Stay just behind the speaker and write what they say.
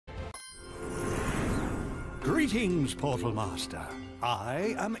Greetings, Portal Master.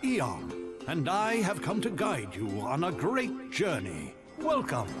 I am Eon, and I have come to guide you on a great journey.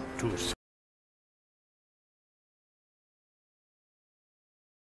 Welcome to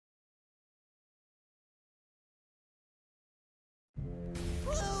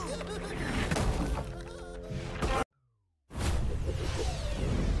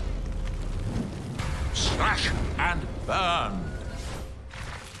Slash and burn.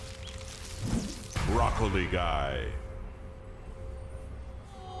 Broccoli guy.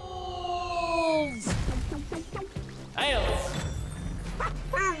 Tails!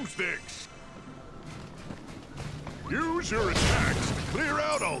 Boomsticks! Use your attacks to clear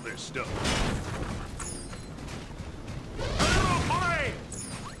out all this stuff. Fire!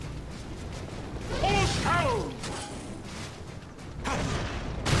 Also!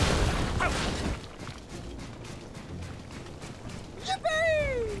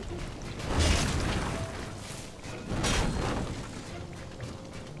 Yippee!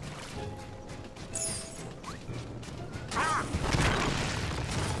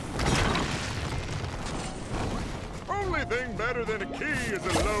 Only thing better than a key is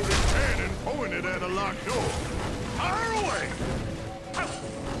a loaded cannon pointed at a locked door. Fire away!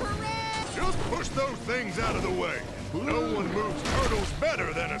 Just push those things out of the way. No one moves turtles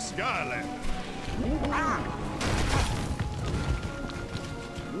better than a Skylander.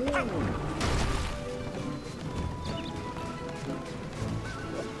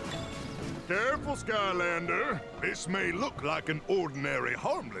 Careful, Skylander. This may look like an ordinary,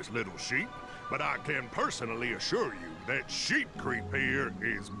 harmless little sheep, but I can personally assure you that sheep creep here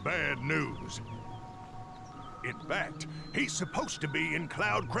is bad news. In fact, he's supposed to be in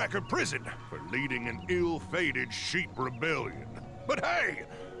Cloudcracker Prison for leading an ill-fated sheep rebellion. But hey,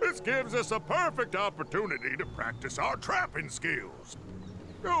 this gives us a perfect opportunity to practice our trapping skills.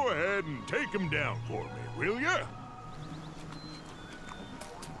 Go ahead and take him down for me, will ya?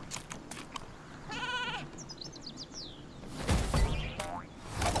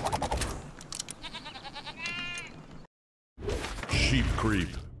 Sheep creep.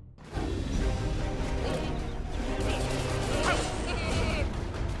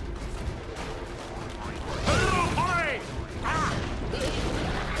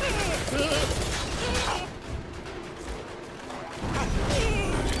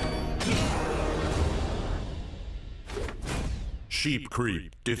 Sheep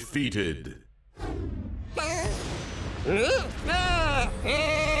creep defeated.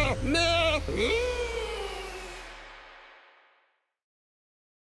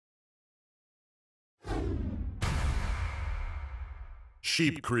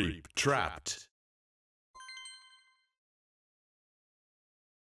 Sheep creep trapped.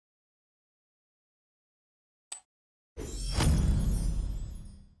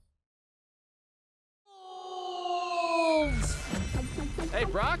 Hey,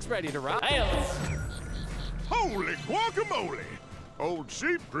 Brock's ready to rock. Tails! Holy guacamole! Old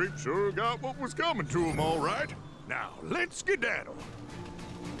sheep creep sure got what was coming to him, all right. Now, let's skedaddle.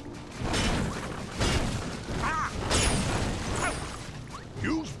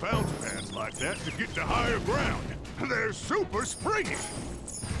 Use bounce pads like that to get to higher ground. They're super springy.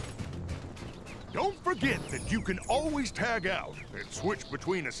 Don't forget that you can always tag out and switch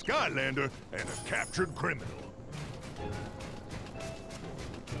between a Skylander and a captured criminal.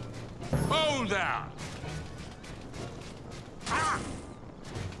 Boulder! Ha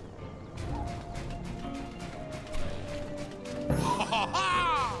ha ha!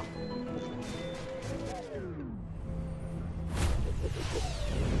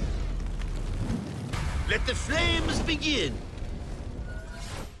 Let the flames begin.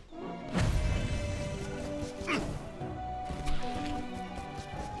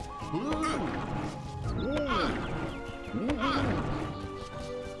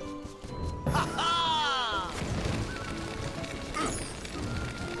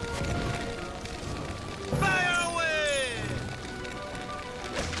 Fire away!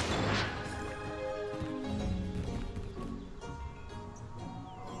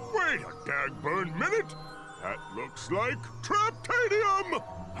 Wait a dagburn minute! That looks like Traptanium!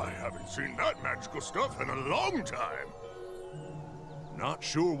 I haven't seen that magical stuff in a long time. Not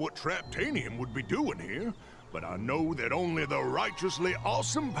sure what Traptanium would be doing here, but I know that only the righteously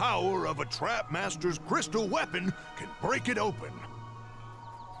awesome power of a Trap Master's crystal weapon can break it open.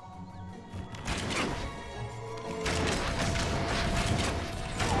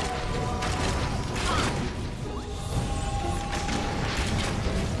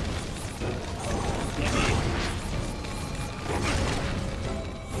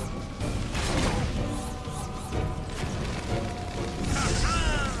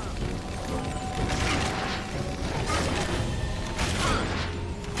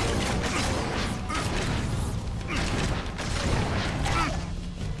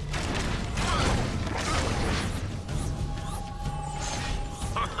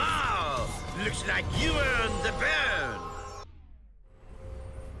 Looks like you earned the burn.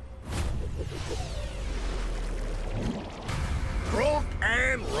 Rock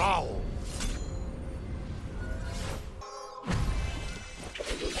and roll.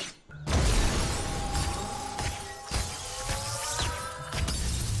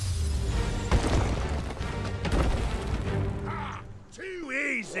 Too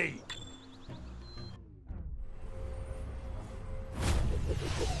easy.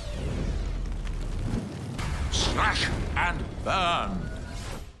 Slash and burn.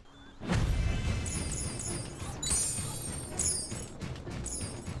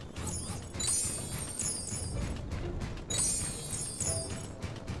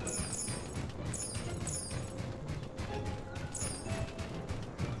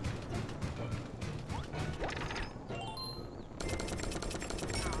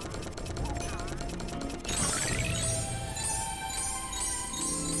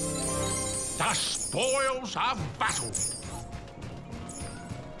 The spoils of battle.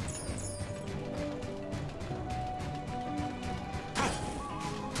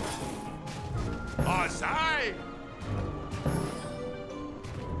 Asai!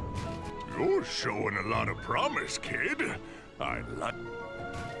 You're showing a lot of promise, kid. I like...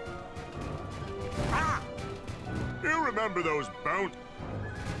 Ah! You remember those bounty...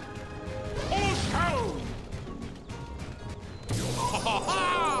 Also!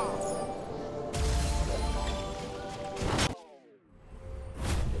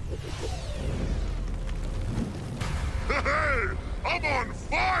 Hey! I'm on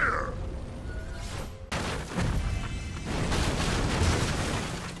fire!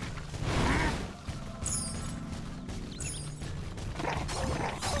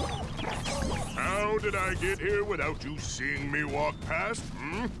 How did I get here without you seeing me walk past?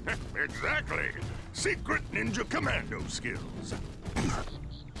 Hmm? Exactly. Secret ninja commando skills.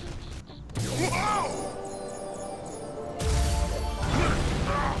 Whoa!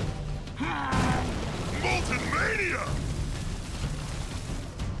 Molten Mania!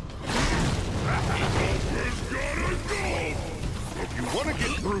 Golper's gotta go! If you want to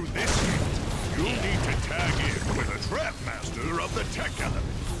get through this hit, you'll need to tag in with a Trap Master of the Tech Element.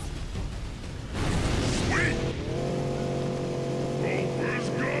 Sweet! Golper's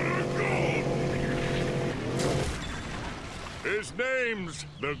gotta go! His name's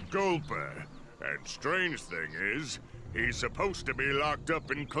the Golper. And strange thing is, he's supposed to be locked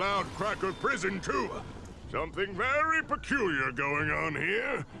up in Cloudcracker Prison, too. Something very peculiar going on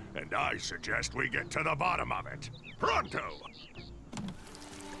here, and I suggest we get to the bottom of it. Pronto!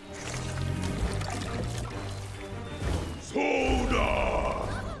 Soda!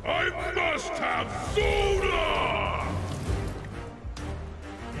 I must have soda!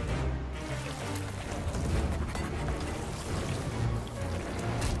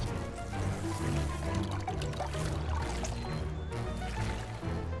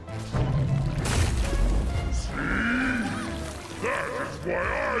 That is why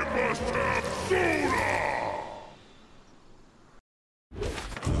I must have soda!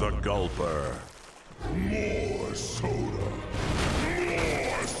 The Gulper. More soda!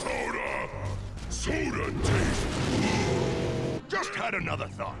 More soda! Soda tastes good! Just had another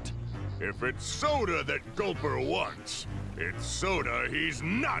thought. If it's soda that Gulper wants, it's soda he's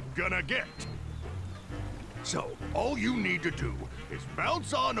not gonna get. So, all you need to do is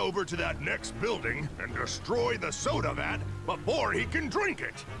bounce on over to that next building and destroy the soda vat before he can drink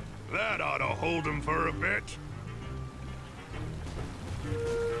it. That ought to hold him for a bit.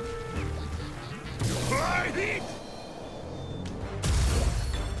 Right!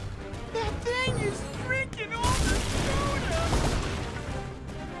 That thing is drinking all the soda!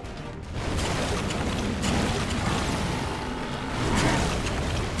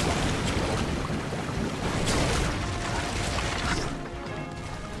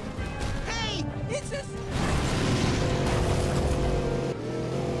 Hey! It's a...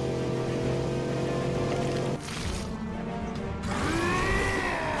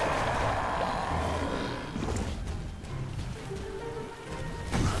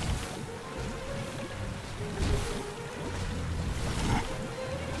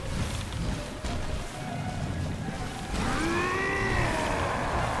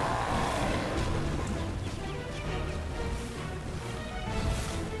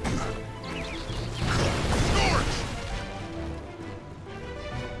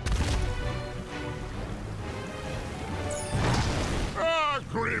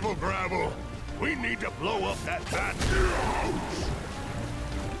 Gravel gravel! We need to blow up that vat.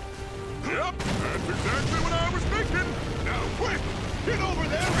 Yep, that's exactly what I was thinking. Now quick, get over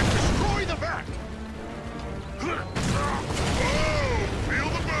there and destroy the vat. Oh, feel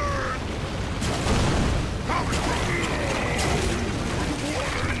the burn!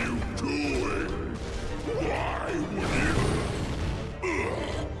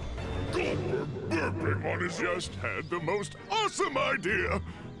 just had the most awesome idea,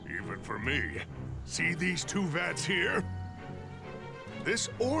 even for me. See these two vats here? This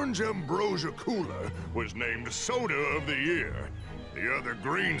orange ambrosia cooler was named Soda of the Year. The other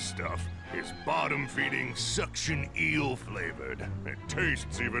green stuff is bottom-feeding suction eel flavored. It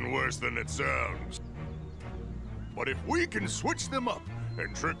tastes even worse than it sounds. But if we can switch them up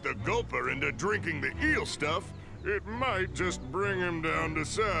and trick the gulper into drinking the eel stuff, it might just bring him down to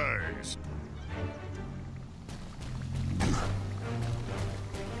size.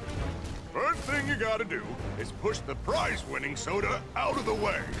 First thing you gotta do is push the prize-winning soda out of the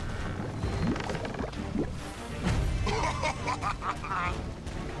way.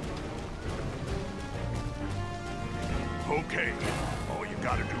 Okay, all you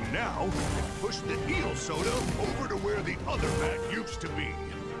gotta do now is push the eel soda over to where the other vat used to be.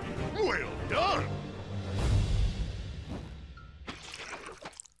 Well done!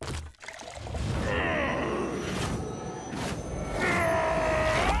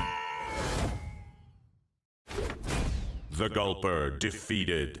 The Gulper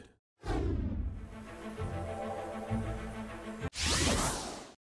defeated.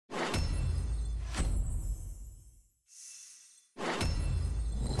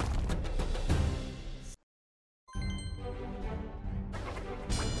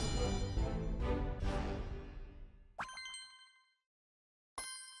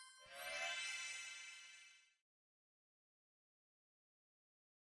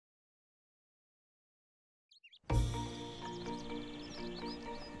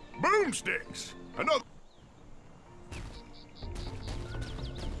 Boomsticks! Another...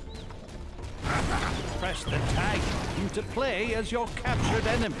 Press the tag button to play as your captured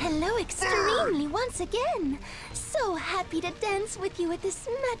enemy. Hello, Extremely, once again. So happy to dance with you at this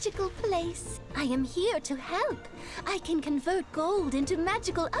magical place. I am here to help. I can convert gold into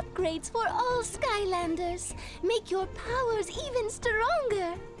magical upgrades for all Skylanders. Make your powers even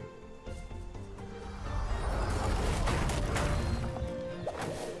stronger.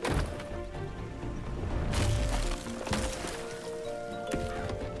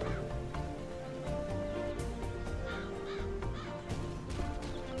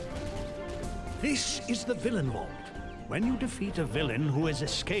 This is the Villain Vault. When you defeat a villain who has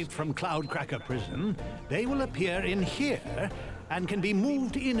escaped from Cloudcracker Prison, they will appear in here and can be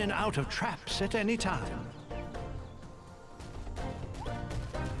moved in and out of traps at any time.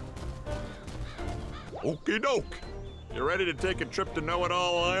 Okie doke. You ready to take a trip to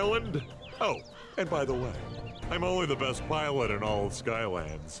Know-It-All Island? Oh, and by the way, I'm only the best pilot in all of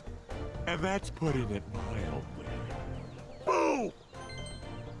Skylands. And that's putting it mildly. Boom!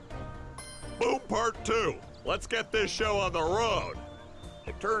 Boom Part 2. Let's get this show on the road.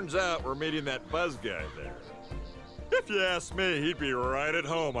 It turns out we're meeting that buzz guy there. If you ask me, he'd be right at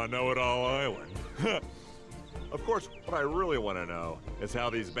home on Know-It-All Island. Of course, what I really want to know is how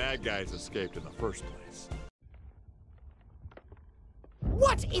these bad guys escaped in the first place.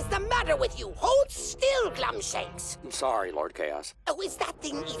 What is the matter with you? Hold still, Glumshanks! I'm sorry, Lord Chaos. Oh, is that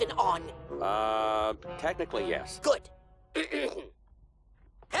thing even on? Technically, yes. Good.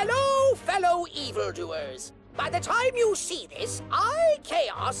 Hello, fellow evildoers. By the time you see this, I,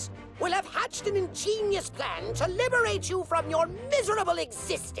 Chaos, will have hatched an ingenious plan to liberate you from your miserable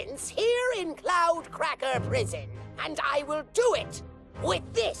existence here in Cloudcracker Prison. And I will do it with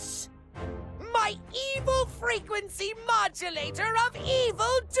this. My evil frequency modulator of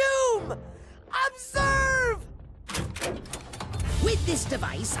evil doom! Observe! With this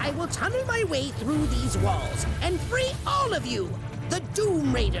device, I will tunnel my way through these walls and free all of you, the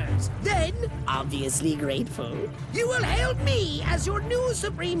Doom Raiders. Then, obviously grateful, you will hail me as your new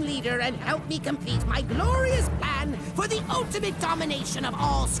Supreme Leader and help me complete my glorious plan for the ultimate domination of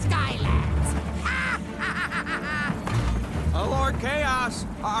all Skylands. Lord Chaos,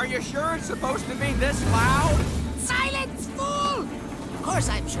 are you sure it's supposed to be this loud? Silence, fool! Of course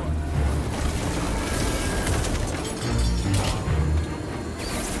I'm sure.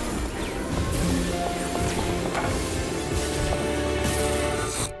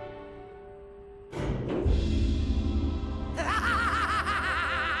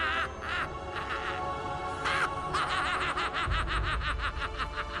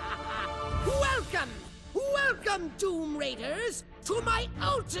 Welcome, Doom Raiders, to my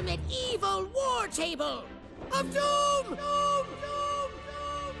ultimate evil war table of doom!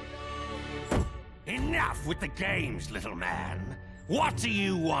 Enough with the games, little man. What do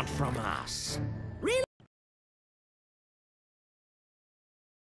you want from us? Really?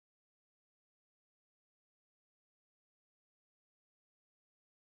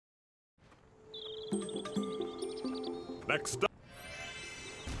 Next up.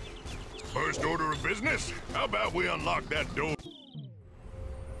 First order of business? How about we unlock that door?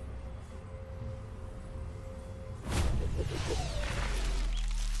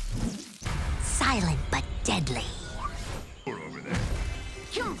 Silent but deadly. Over there.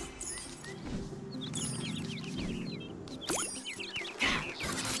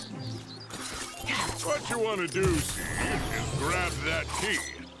 What you want to do, see, is grab that key.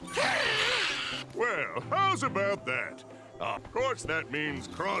 Well, how's about that? Of course, that means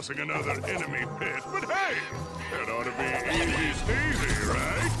crossing another enemy pit, but hey, that ought to be easy steezy,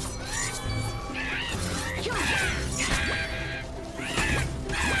 right?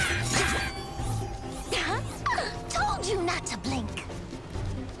 Told you not to blink.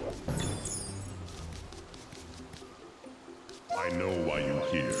 I know why you're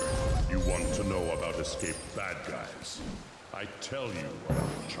here. You want to know about escaped bad guys. I tell you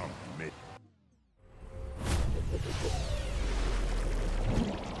about chump mate.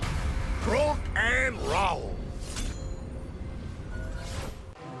 Croak and roll.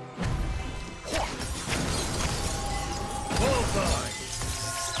 Bullseye.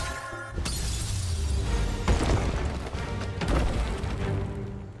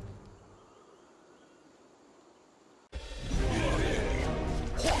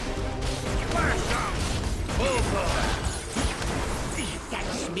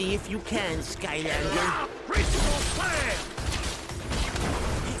 Catch me if you can, Skylander.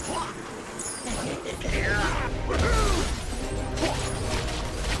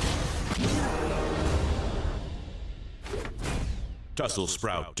 Tussle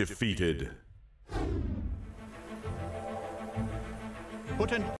Sprout defeated.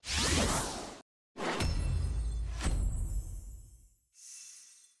 Put an...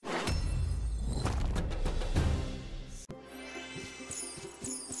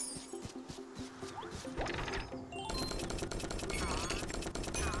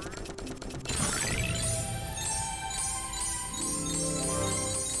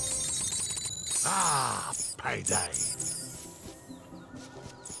 Ah, payday.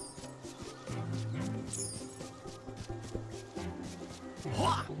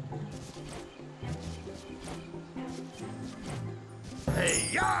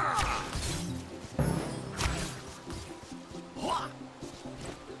 Hey-ya!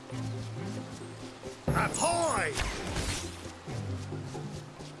 Ahoy!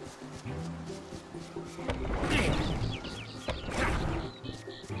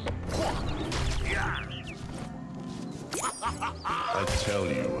 I'll tell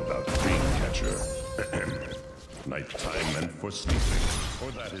you about Dreamcatcher. Nighttime meant for sleeping,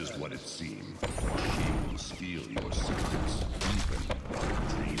 or that is what it seemed. She will steal your secrets, even your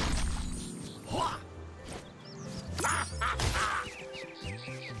dreams.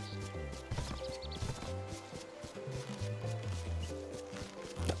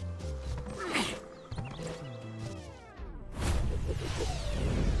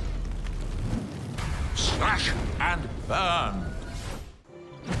 Slash and burn.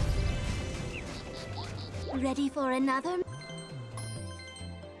 Ready for another?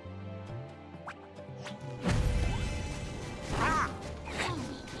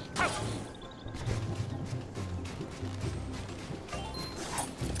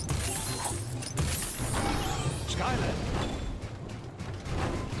 Skyland.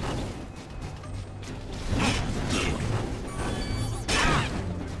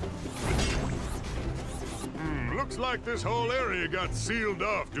 Looks like this whole area got sealed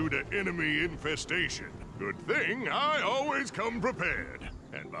off due to enemy infestation. Good thing I always come prepared.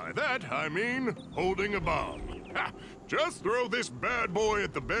 And by that, I mean holding a bomb. Ha! Just throw this bad boy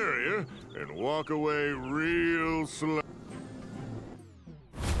at the barrier and walk away real slow.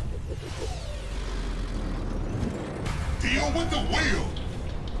 Deal with the wheel!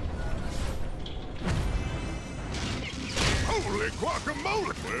 Holy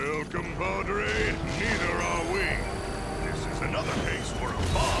guacamole! Well, compadre, neither are we. This is another case where a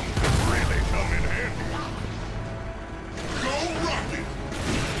bomb could really come in handy. Go rocket!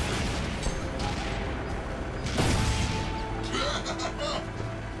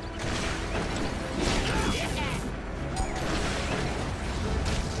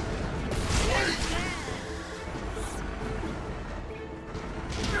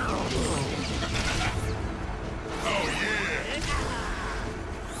 Oh, yeah!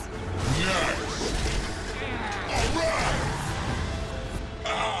 Nice! All right!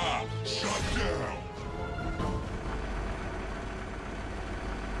 Ah! Shut down!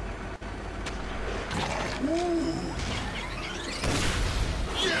 Ooh!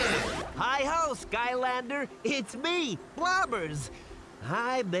 Yeah! Hi-ho, Skylander. It's me, Blobbers.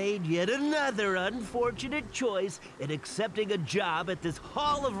 I made yet another unfortunate choice in accepting a job at this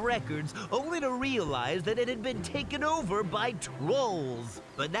Hall of Records, only to realize that it had been taken over by trolls.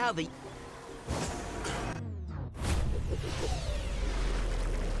 But now the...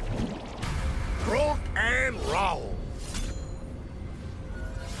 Rock and roll!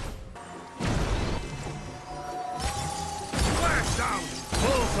 Blast out!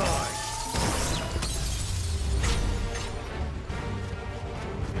 Bullseye!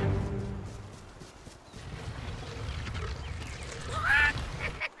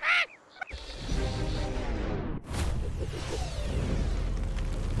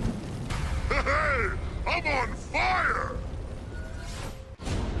 Hey! I'm on fire!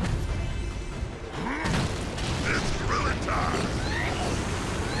 It's grilling time!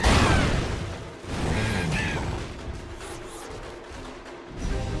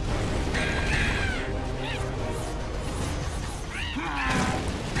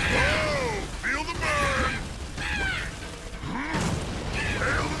 Whoa! Feel the burn!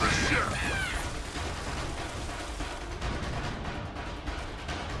 Hail to the chef!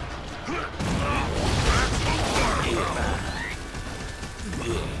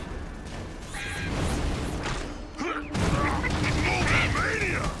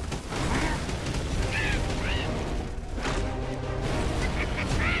 Multi-mania!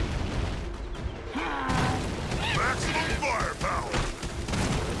 Maximum firepower!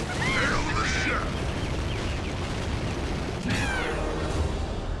 Hail to the chef!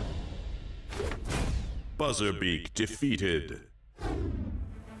 Buzzerbeak defeated.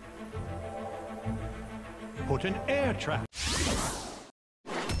 Put an air trap.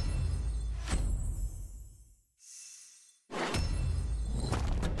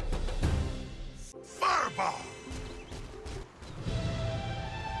 Fireball!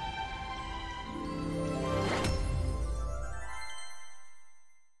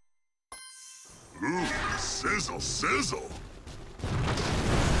 Ooh, sizzle, sizzle!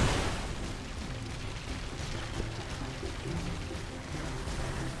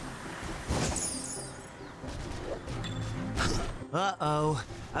 Uh-oh.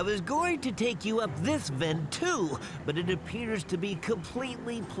 I was going to take you up this vent too, but it appears to be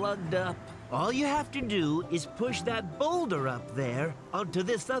completely plugged up. All you have to do is push that boulder up there onto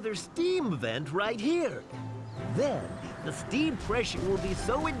this other steam vent right here. Then, the steam pressure will be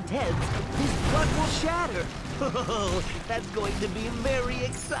so intense, this plug will shatter. Oh, that's going to be very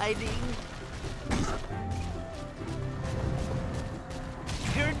exciting.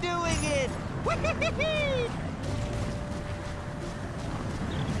 You're doing it!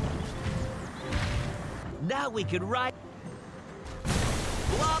 Now we can ride...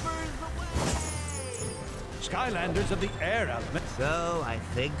 Blobbers away! Skylanders of the air element. So, I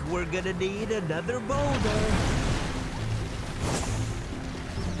think we're gonna need another boulder.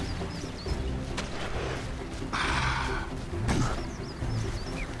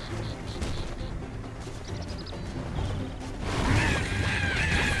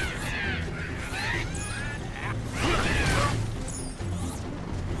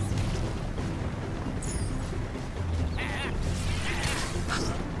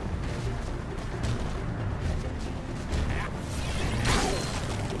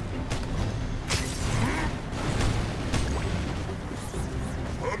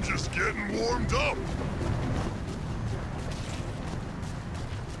 I'm just getting warmed up.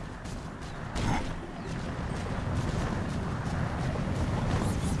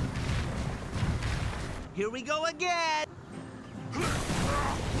 Here we go again!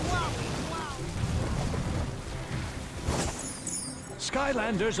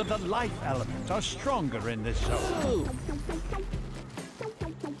 Skylanders of the life element are stronger in this zone.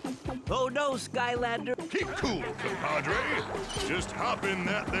 Oh no, Skylander! Keep cool, compadre. Just hop in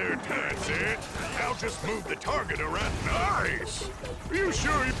that there tank, it. I'll just move the target around. Nice! You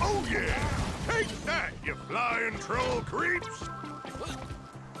sure? Oh yeah! Take that, you flying troll creeps!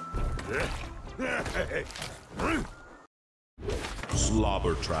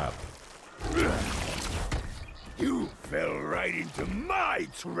 Slobber Trap. You fell right into my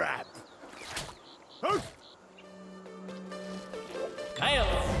trap! Huh?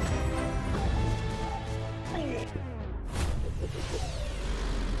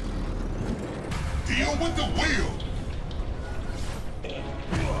 Deal with the wheel!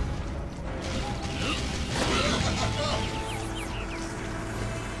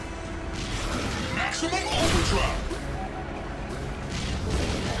 Maximum overdrive!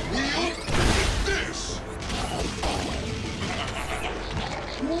 Wheel with this!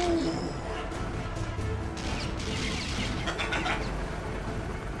 Ooh.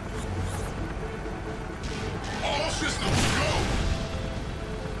 All systems go!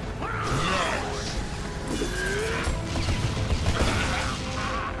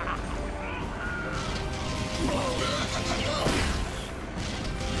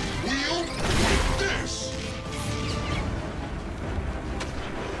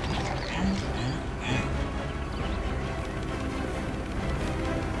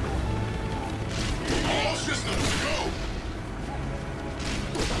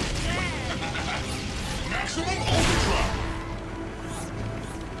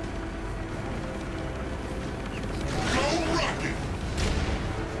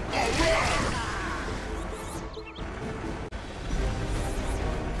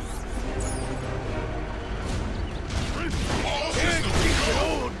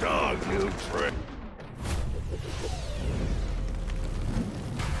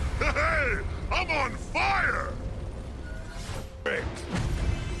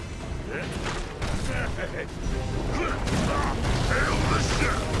 Hail the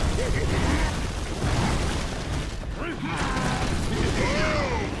ship! Whoa!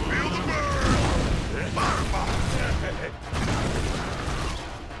 Feel the burn! Fire, fire!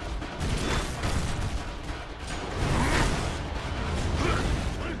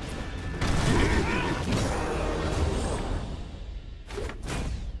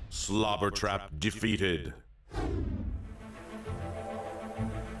 Slobber Trap defeated.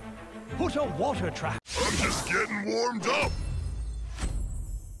 Put a water trap. I'm just getting warmed up.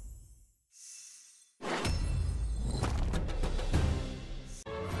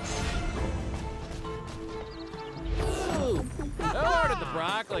 Ooh, hello to the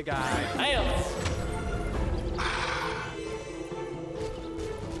broccoli guy. Hail!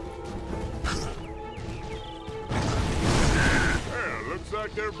 Yeah, looks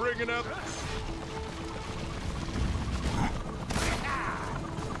like they're bringing up.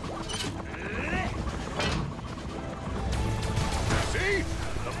 See?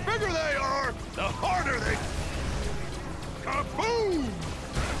 The bigger they are, the harder they... Kaboom!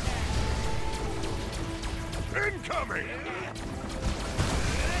 Incoming!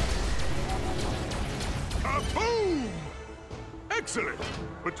 Kaboom! Excellent!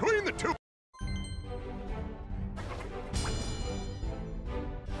 Between the two...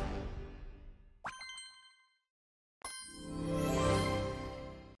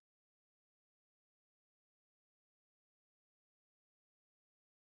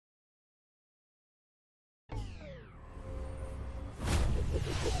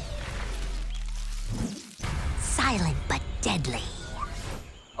 Silent but deadly.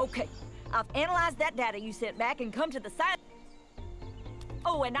 Okay, I've analyzed that data you sent back and come to the side.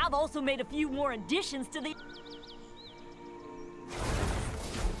 Oh, and I've also made a few more additions to the...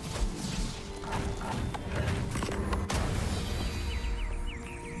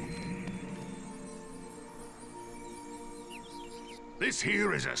 This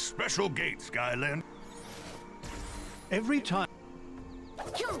here is a special gate, Skyland. Every time.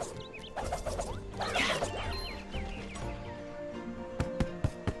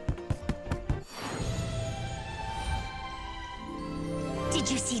 Did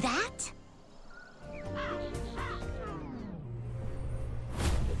you see that?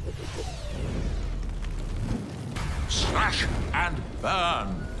 Slash and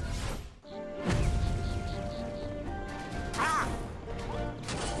burn.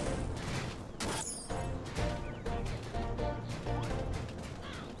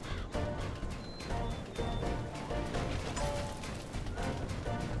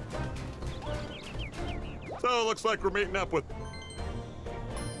 So it looks like we're meeting up with...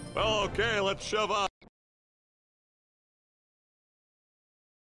 Well, okay, let's shove off.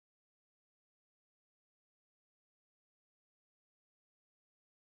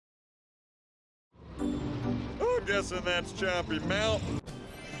 I'm guessing that's Chompy Mountain.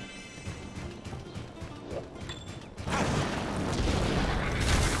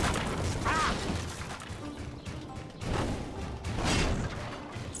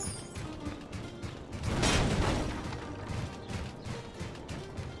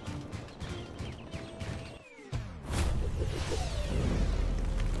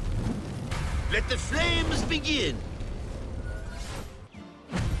 Let the flames begin!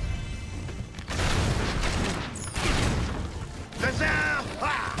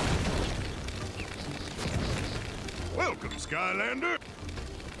 Welcome, Skylander.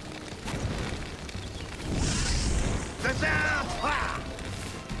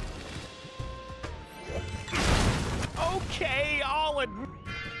 Okay, I'll admit.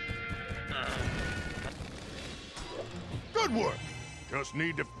 Good work. Just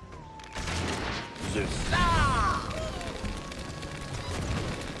need to...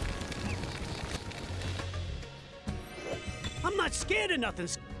 I'm not scared of nothing.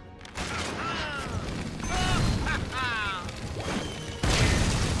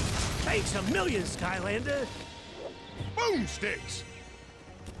 Thanks a million, Skylander. Boomsticks.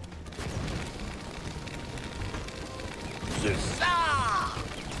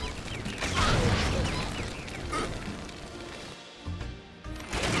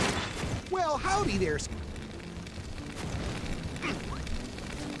 Well, howdy there.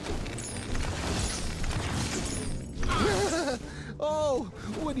 Oh,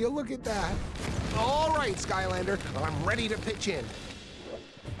 would you look at that? All right, Skylander, I'm ready to pitch in.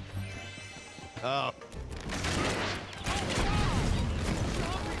 Oh.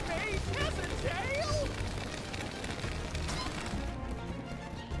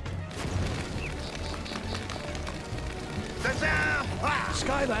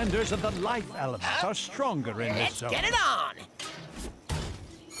 Skylanders of the life element are stronger in this zone. Let's get it on!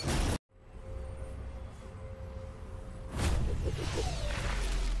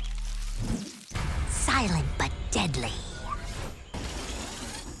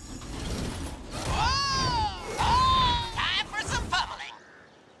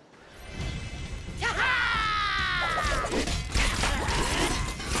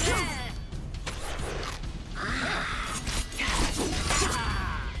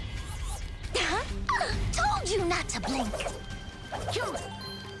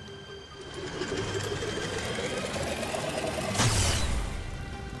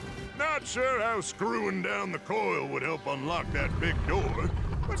 Not sure how screwing down the coil would help unlock that big door,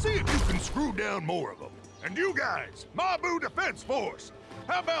 but see if you can screw down more of them. And you guys, Mabu Defense Force,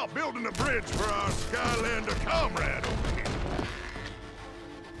 how about building a bridge for our Skylander comrade over here?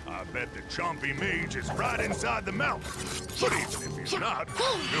 I bet the chompy mage is right inside the mountain. But even if he's not,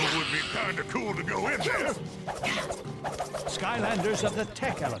 it would be kinda cool to go in there. Skylanders of the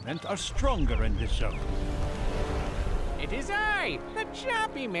tech element are stronger in this zone. It is I, the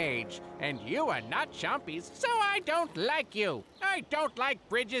Chompy Mage, and you are not chompies, so I don't like you. I don't like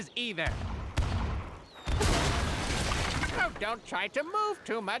bridges either. Oh, don't try to move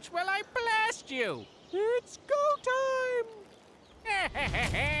too much while I blast you. It's go time!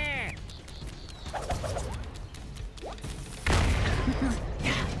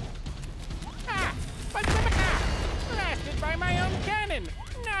 Ah, but blasted by my own cannon.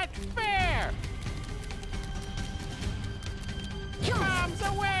 Not fair. Bombs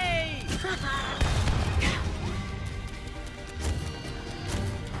away!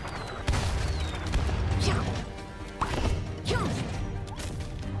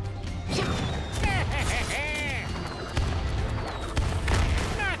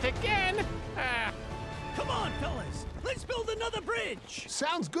 Not again! Come on, fellas! Let's build another bridge!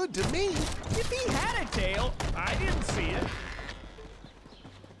 Sounds good to me. If he had a tail, I didn't see it.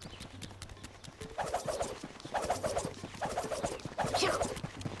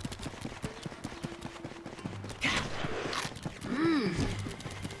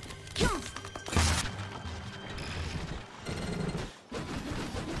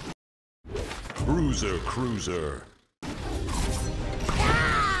 Cruiser.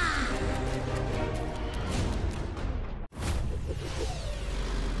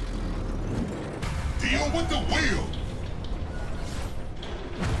 Deal with the wheel!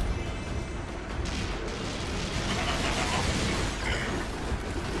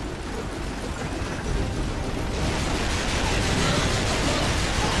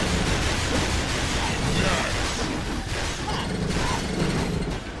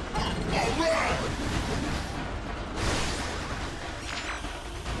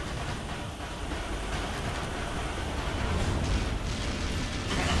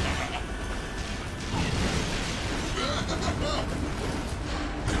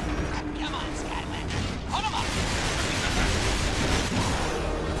 Come on, Skylander. Hold him up.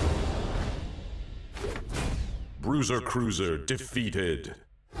 Bruiser Cruiser defeated.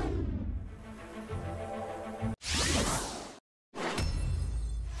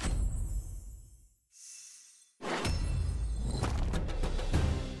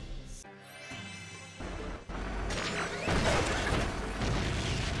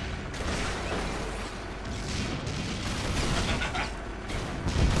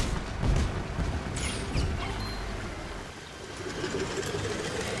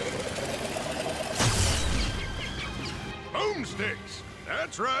 Boomsticks!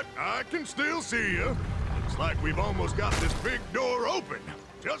 That's right, I can still see you. Looks like we've almost got this big door open.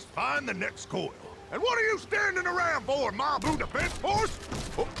 Just find the next coil. And what are you standing around for, Mabu Defense Force?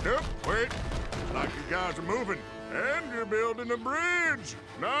 Oh, no, wait. Like you guys are moving. And you're building a bridge.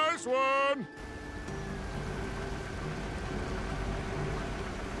 Nice one.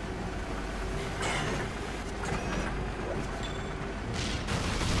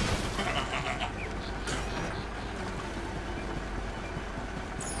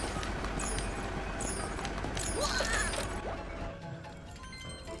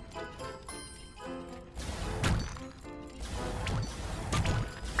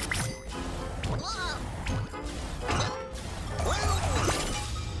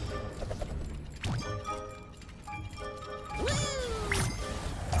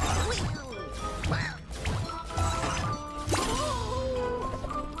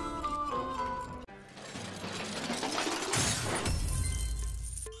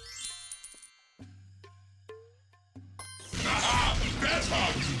 That's how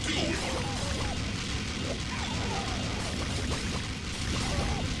you do it.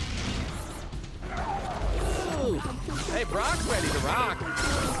 Ooh. Hey, Brock's ready to rock.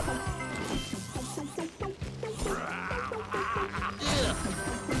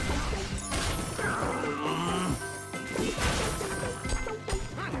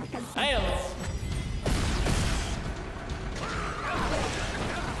 Tails.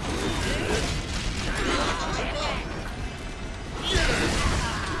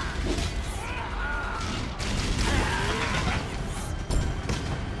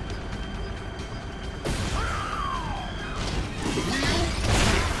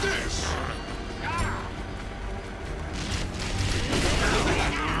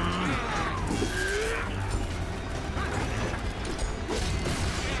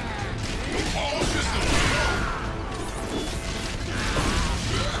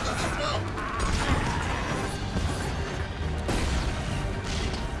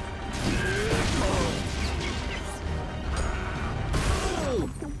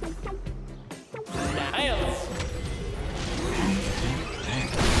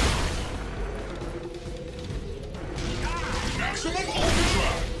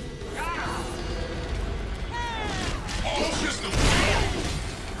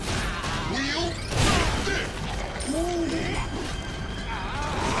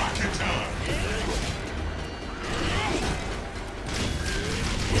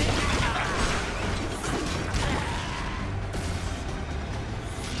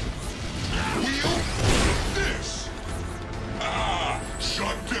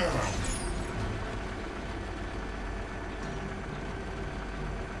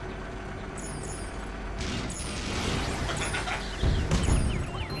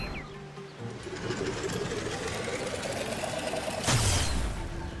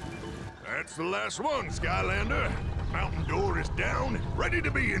 That's the last one, Skylander. Mountain door is down and ready to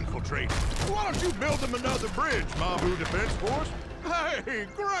be infiltrated. Why don't you build them another bridge, Mabu Defense Force? Hey,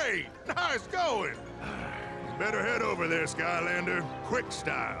 great! Nice going! You better head over there, Skylander. Quick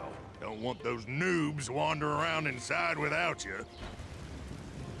style. Don't want those noobs wandering around inside without you.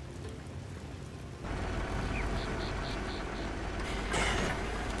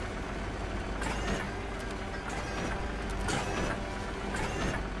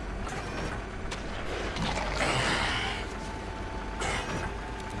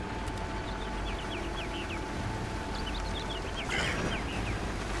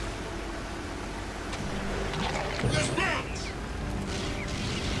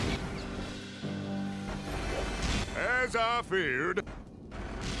 As I feared.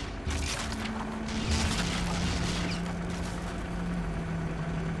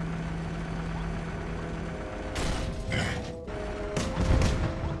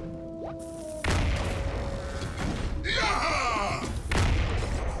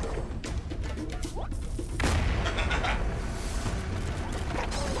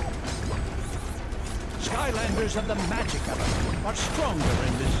 Skylanders of the magic element are stronger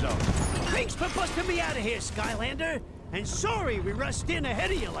in this zone. Thanks for busting me out of here, Skylander. And sorry we rushed in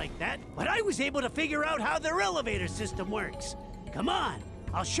ahead of you like that, but I was able to figure out how their elevator system works. Come on,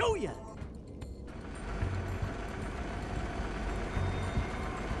 I'll show you.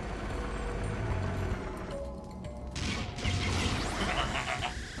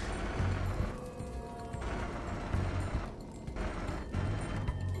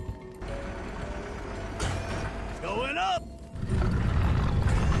 Going up!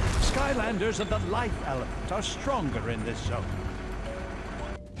 Skylanders of the life element are stronger in this zone.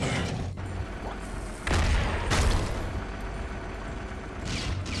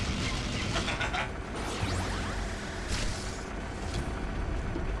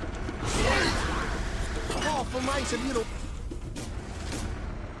 Awful nice of you to...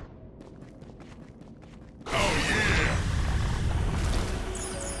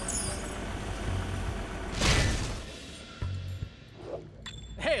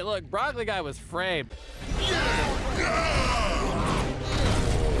 Hey, look, Broccoli Guy was framed.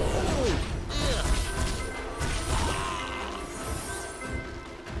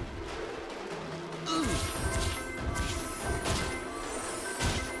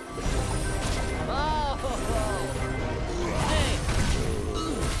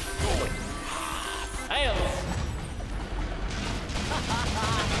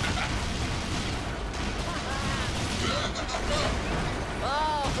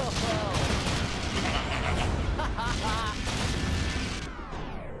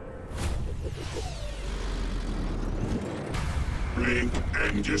 Blink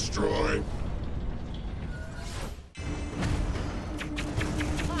and destroy.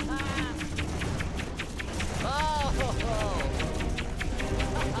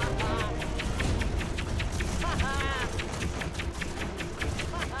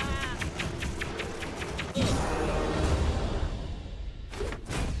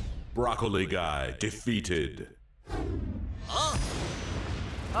 Broccoli Guy defeated. Huh?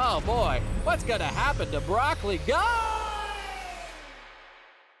 Oh boy, what's gonna happen to Broccoli Guy?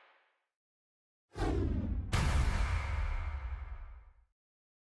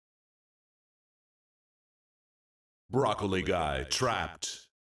 Broccoli Guy trapped.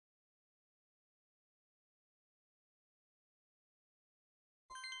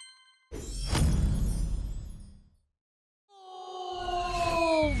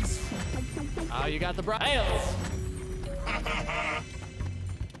 Oh, you got the Bryles.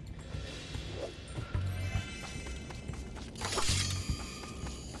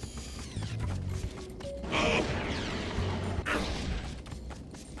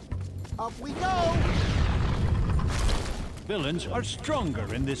 Up we go! Villains are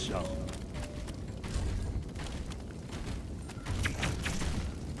stronger in this zone.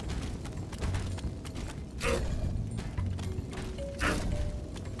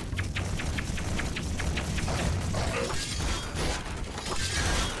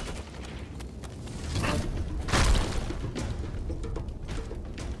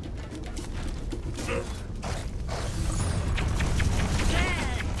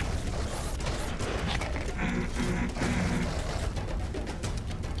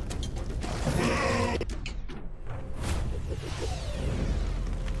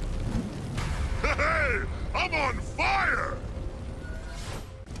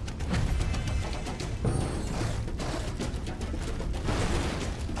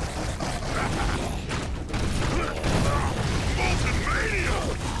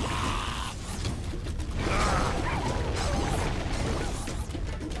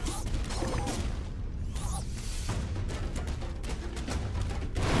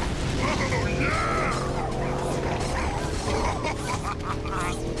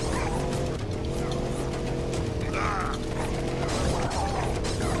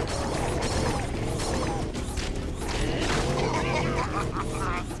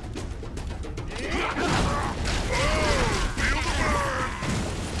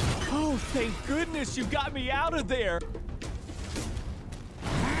 genius! You got me out of there!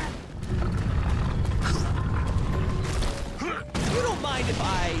 You don't mind if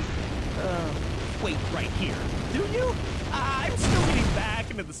I... wait right here, do you? I'm still getting back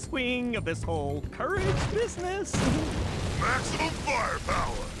into the swing of this whole courage business. Maximum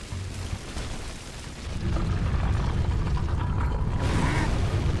firepower!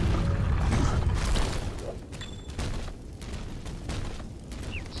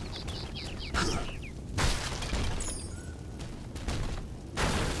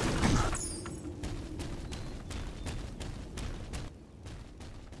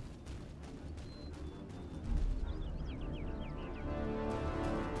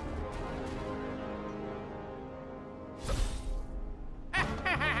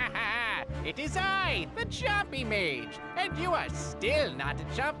 It is I, the Chompy Mage, and you are still not a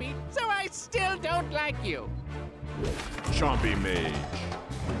Chompy, so I still don't like you. Chompy Mage.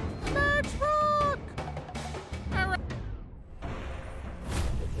 Let's rock! All right.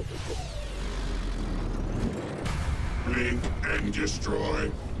 Blink and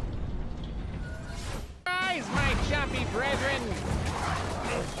destroy. Rise, my Chompy brethren!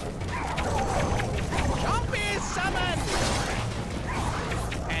 Chompy is summoned!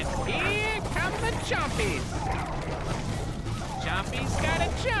 And here come the Chompies! Chompy's gotta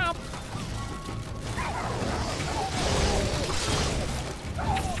chomp!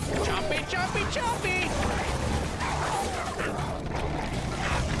 Chompy, chompy, chompy!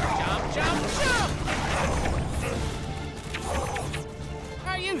 Chomp, chomp, chomp!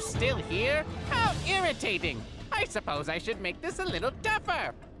 Are you still here? How irritating! I suppose I should make this a little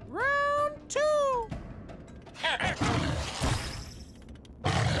tougher. Round 2!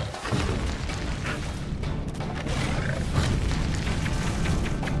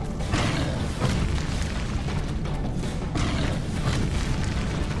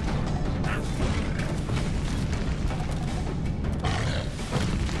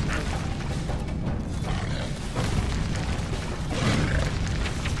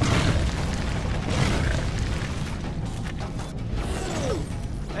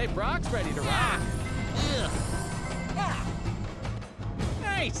 Hey, Brock's ready to rock.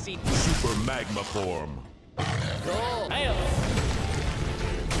 I see. Super Magma Form. Go. Hail.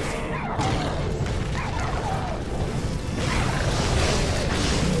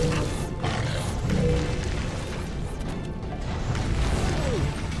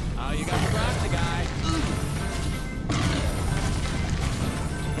 Oh, you got the Brock's guy.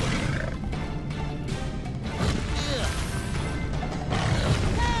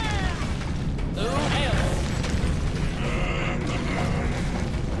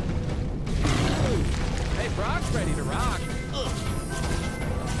 Brock's ready to rock.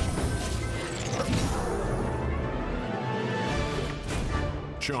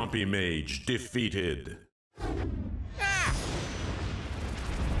 Chompy Mage defeated. Ah!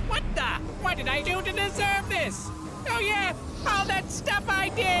 What the? What did I do to deserve this? Oh yeah, all that stuff I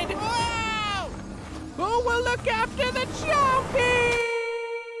did. Wow! Who will look after the Chompy?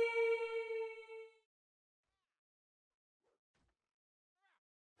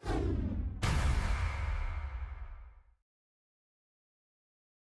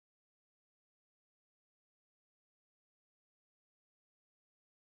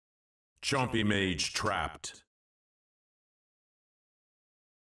 Chompy Mage trapped.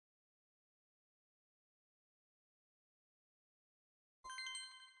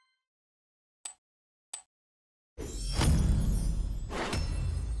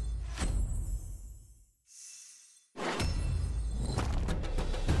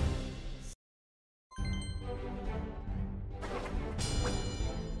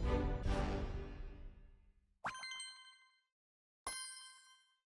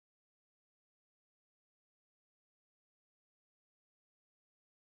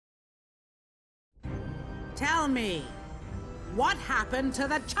 Tell me, what happened to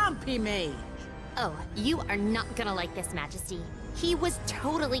the Chompy Mage? Oh, you are not gonna like this, Majesty. He was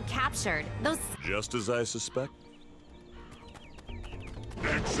totally captured. Those... Just as I suspect.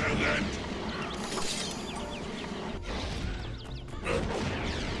 Excellent!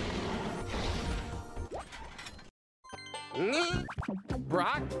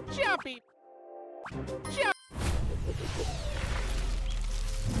 Brock, Chompy.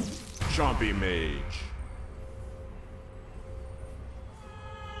 Chompy Mage.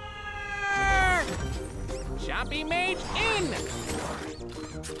 Chompy Mage in!